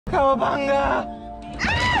Cowabunga!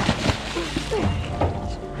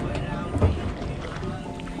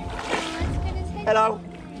 Hello.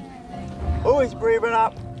 Oh, he's breathing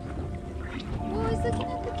up. Oh, he's looking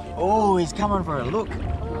at the camera. Oh, he's coming for a look.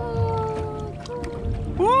 Oh, cool.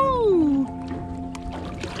 Woo!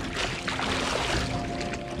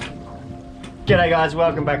 G'day guys,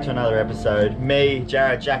 welcome back to another episode. Me,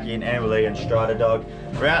 Jared, Jackie and Amberly and Strider Dog.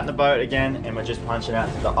 We're out in the boat again and we're just punching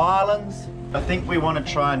out to the islands. I think we want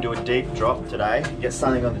to try and do a deep drop today. Get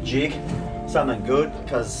something on the jig, something good,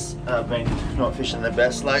 because I've been not fishing the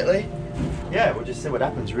best lately. Yeah, we'll just see what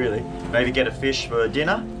happens really. Maybe get a fish for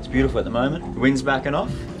dinner. It's beautiful at the moment. The wind's backing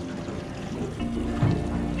off.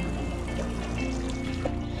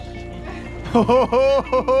 Oh,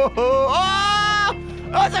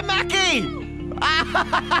 it's a mackie!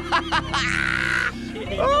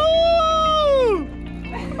 Oh!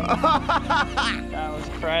 That was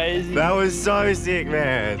crazy. That was so sick,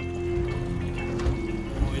 man.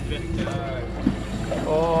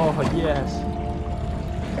 Oh, yes.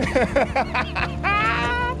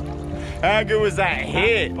 How good was that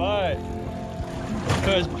hit? Boat.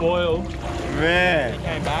 First boil. Man. He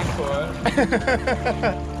came back for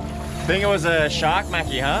it. Think it was a shark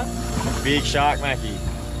mackie, huh? Big shark mackie.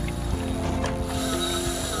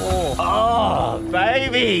 Oh,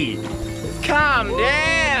 baby! Calm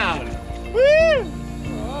down! Woo!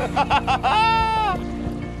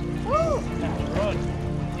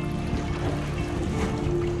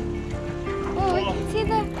 Oh, we can see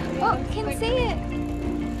the. Oh, can see it.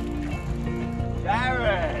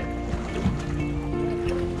 Jared!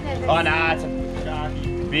 Oh, nah, it's a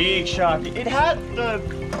sharky. Big sharky. It had the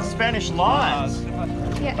Spanish lines.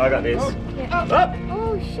 Yeah. I got this. Yeah. Up!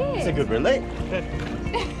 Oh shit. It's a good release.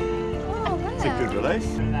 Oh wow. It's a good release.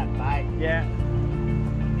 That bait. Yeah.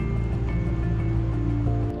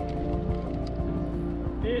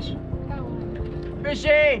 Fish.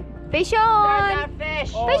 Fishy! Fish on.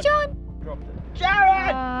 Fish! Fish on. Dropped it.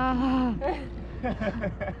 Jared!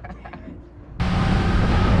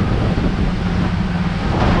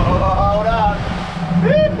 Hold up.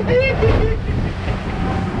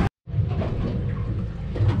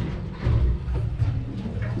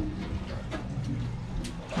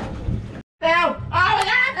 Now! Oh my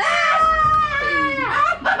God!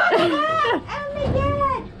 Oh my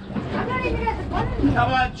God! I'm not even at the bottom.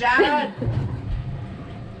 Come on, Jared!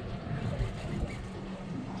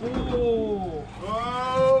 Ooh!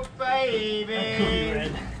 Oh,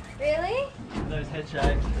 baby! Really? Those head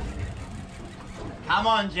shakes. Come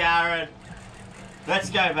on, Jared. Let's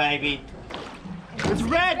go, baby. It's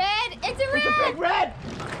red! Red! It's a red! It's a big red!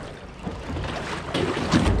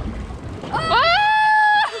 Oh!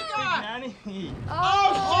 Nanny.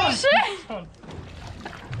 Oh, shit!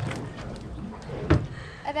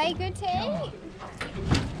 Are they good to eat?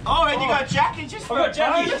 Oh, and you got Jackie just for I got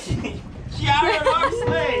Jackie. bonus. Jared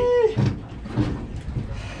Moxley!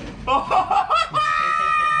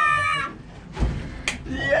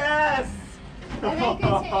 Yes! Are they good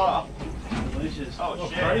to eat? Delicious. Oh,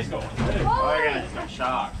 shit. Brodie's got one too. I reckon it's got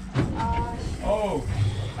shark. Oh.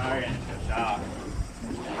 I reckon it's got shark.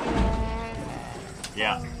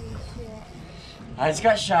 Yeah. I just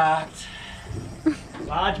got sharked.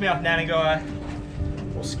 Largemouth nanny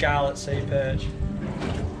or scarlet sea perch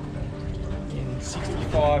in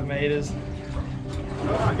 65 metres.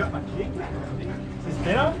 Oh, I got my jig. Is this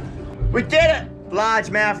dinner? We did it!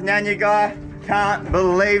 Largemouth nanya guy. Can't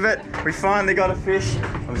believe it. We finally got a fish.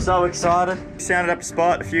 I'm so excited. Sounded up a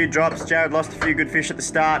spot, a few drops. Jared lost a few good fish at the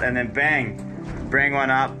start and then bang. Bring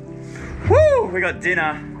one up. Woo! We got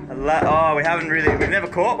dinner. Oh, we've never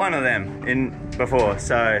caught one of them before.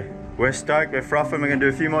 So we're stoked, we're frothing. We're gonna do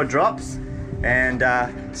a few more drops and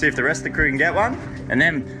see if the rest of the crew can get one. And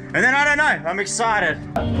then I don't know, I'm excited.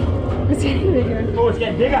 What's getting bigger? Oh, it's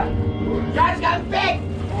getting bigger. Guys, it's getting big!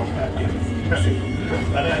 I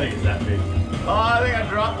don't think it's that big. Oh, I think I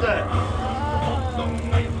dropped it.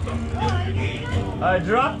 I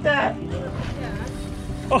dropped it.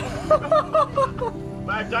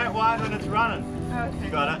 Mate, don't whine when it's running. You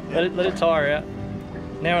got it. Let it tire out.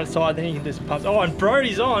 Now when it's tired, then you can do some pumps. Oh, and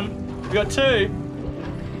Brodie's on. We got two.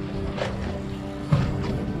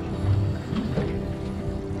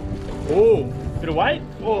 Oh, bit of weight.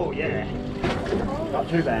 Oh, yeah. Not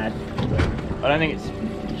too bad. I don't think it's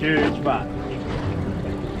huge, but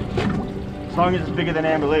as long as it's bigger than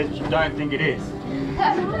Amberly's, which I don't think it is.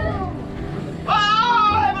 Oh,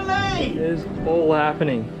 Amberly! It's all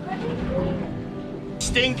happening.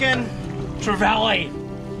 Stinking Trevally.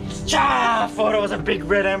 I thought it was a big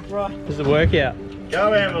red emperor. This is the workout.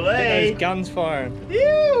 Go, Get those Amberly. guns firing.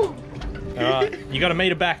 Ew. All right, you got a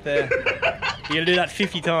meter back there. You're gonna do that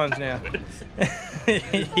 50 times now.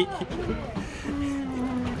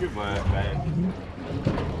 Good work, mate.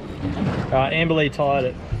 Alright, Amber Lee tied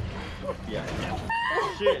it. Yeah.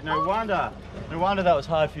 Shit, no wonder that was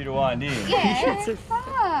hard for you to wind in. Yeah,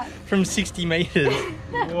 fuck. From 60 metres.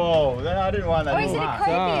 Whoa, I didn't wind that Or is it a much.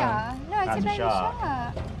 cobia? No, it's That's a a baby shark.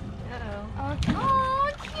 shark. Oh,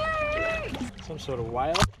 cute. Some sort of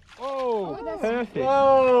whale. Oh, that's Perfect.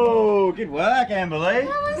 Whoa, good work, Amber Lee. That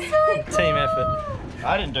was so cool. Team effort.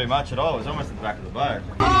 I didn't do much at all. It was almost at the back of the boat.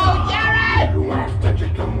 Oh, Jared!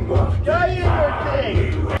 Go you, good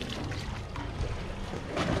thing.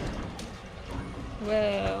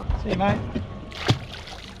 Wow. See you, mate.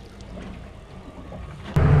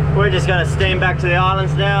 We're just going to steam back to the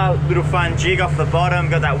islands now. Little fun jig off the bottom.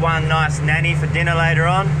 Got that one nice nanny for dinner later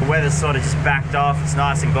on. The weather's sort of just backed off. It's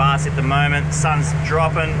nice and glassy at the moment. The sun's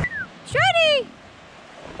dropping. Shreddy!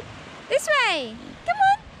 This way. Come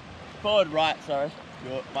on. Forward right, sorry.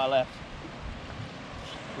 My left.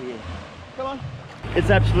 Yeah. Come on. It's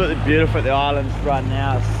absolutely beautiful at the islands right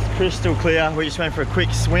now. It's crystal clear. We just went for a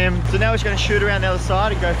quick swim. So now we're just going to shoot around the other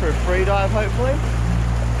side and go for a free dive, hopefully.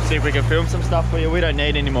 See if we can film some stuff for you. We don't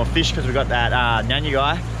need any more fish because we got that Nanya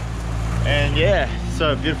guy. And yeah,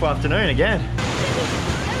 so beautiful afternoon again.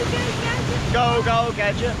 Go, go,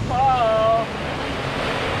 Gadget. Oh.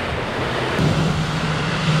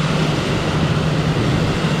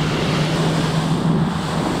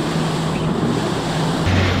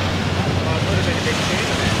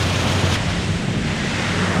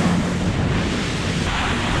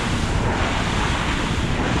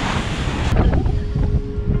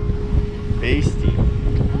 Beastie.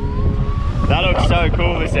 That looks so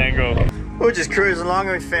cool, this angle. We're just cruising along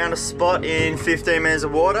and we found a spot in 15 meters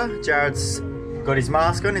of water. Jared's got his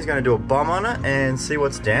mask on. He's going to do a bomb on it and see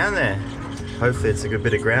what's down there. Hopefully it's a good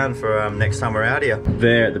bit of ground for next time we're out here.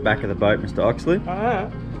 There at the back of the boat, Mr. Oxley. Right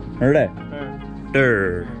there.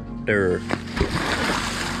 Durr. Durr.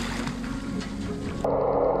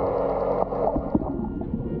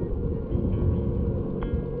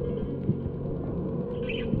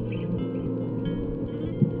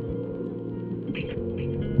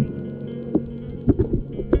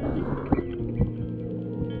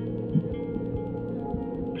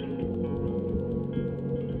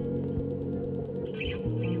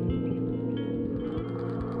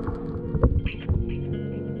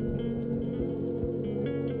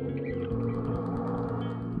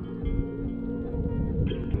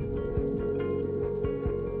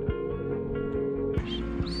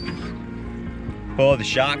 Oh, the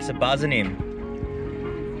sharks are buzzing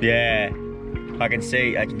him. Yeah, I can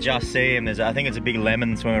just see him. I think it's a big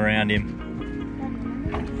lemon swimming around him.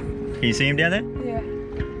 Can you see him down there? Yeah.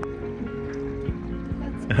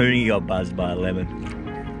 Who do you got buzzed by a lemon?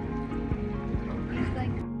 He's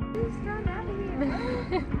like, please run out of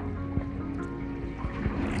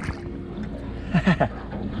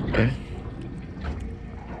here.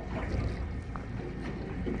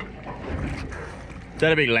 Is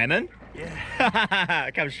that a big lemon?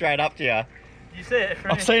 Yeah. Come straight up to you. You see it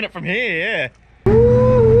from I've seen it from here, yeah.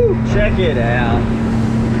 Woo! Check it out.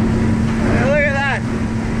 Hey, look at that.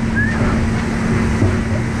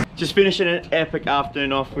 Just finishing an epic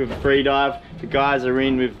afternoon off with a free dive. The guys are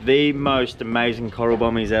in with the most amazing coral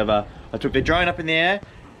bombies ever. I took the drone up in the air.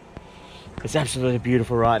 It's absolutely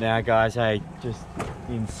beautiful right now, guys. Hey, just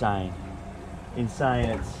insane.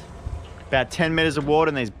 Insane. It's about 10 meters of water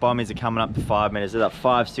and these bombies are coming up to 5 meters. They're like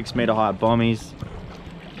 5-6 meter high bombies.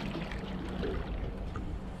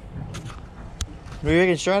 What do you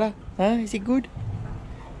reckon, Strider? Huh? Is he good?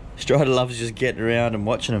 Strider loves just getting around and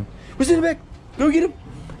watching them. What's in the back? Go get him.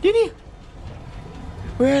 Get here.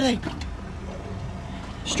 Where are they?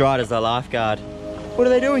 Strider's the lifeguard. What are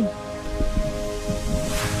they doing? Old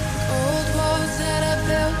walls that I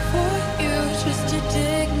built for you just to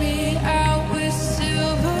dig me out with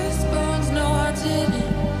silver spoons. No, I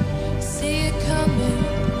didn't see it coming.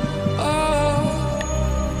 Oh,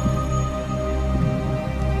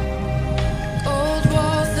 old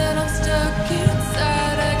walls that I'm stuck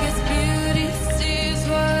inside. I guess beauty sees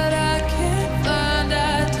what I can't find. I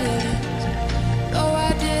didn't. No,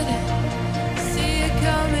 I didn't see it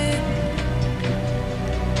coming.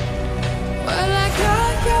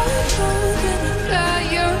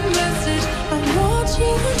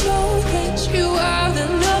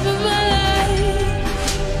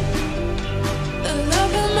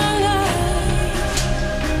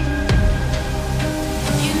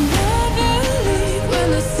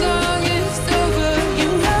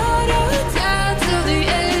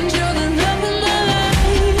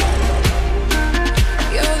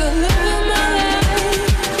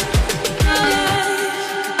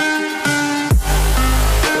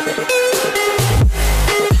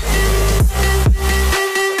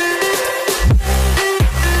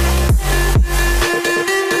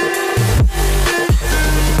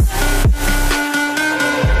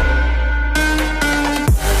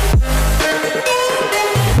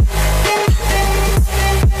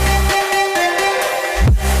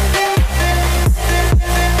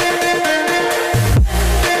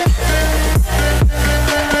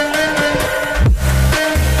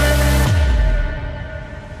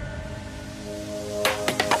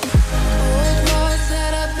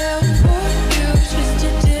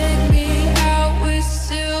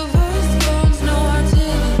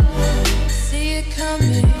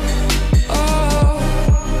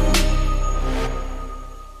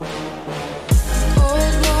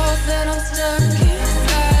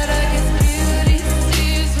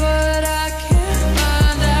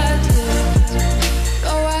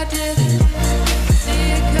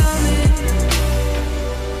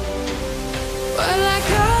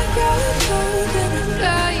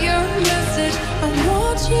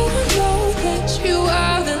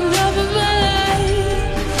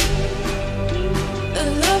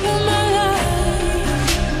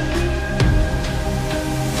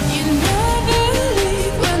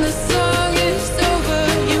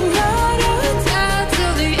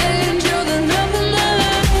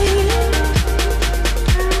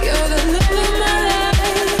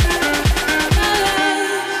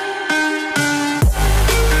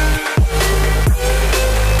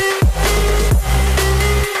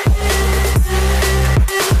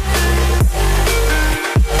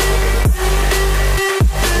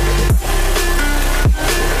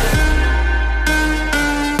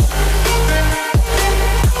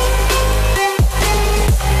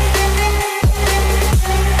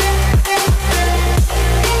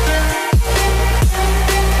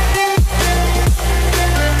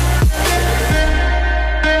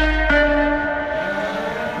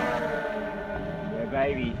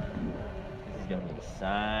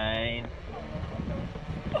 insane.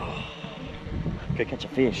 Oh, go catch a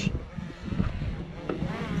fish.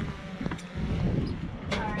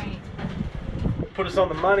 Put us on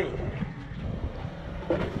the money.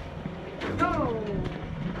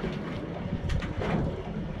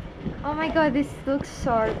 Oh my god, this looks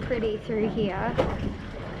so pretty through here.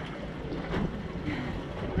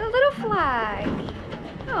 The little flag.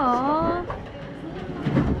 Aww.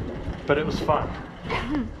 But it was fun.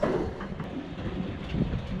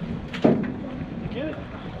 Good.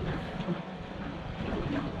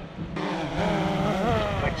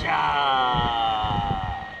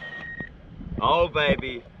 Oh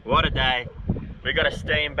baby, what a day. We got to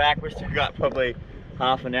steam back. We've still got probably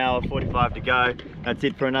half an hour, 45 to go. That's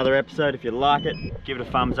it for another episode. If you like it, give it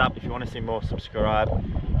a thumbs up. If you want to see more, subscribe.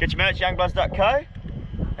 Get your merch, youngbloods.co.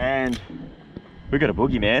 And we got a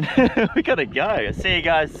boogie, man. We got to go. See you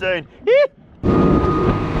guys soon.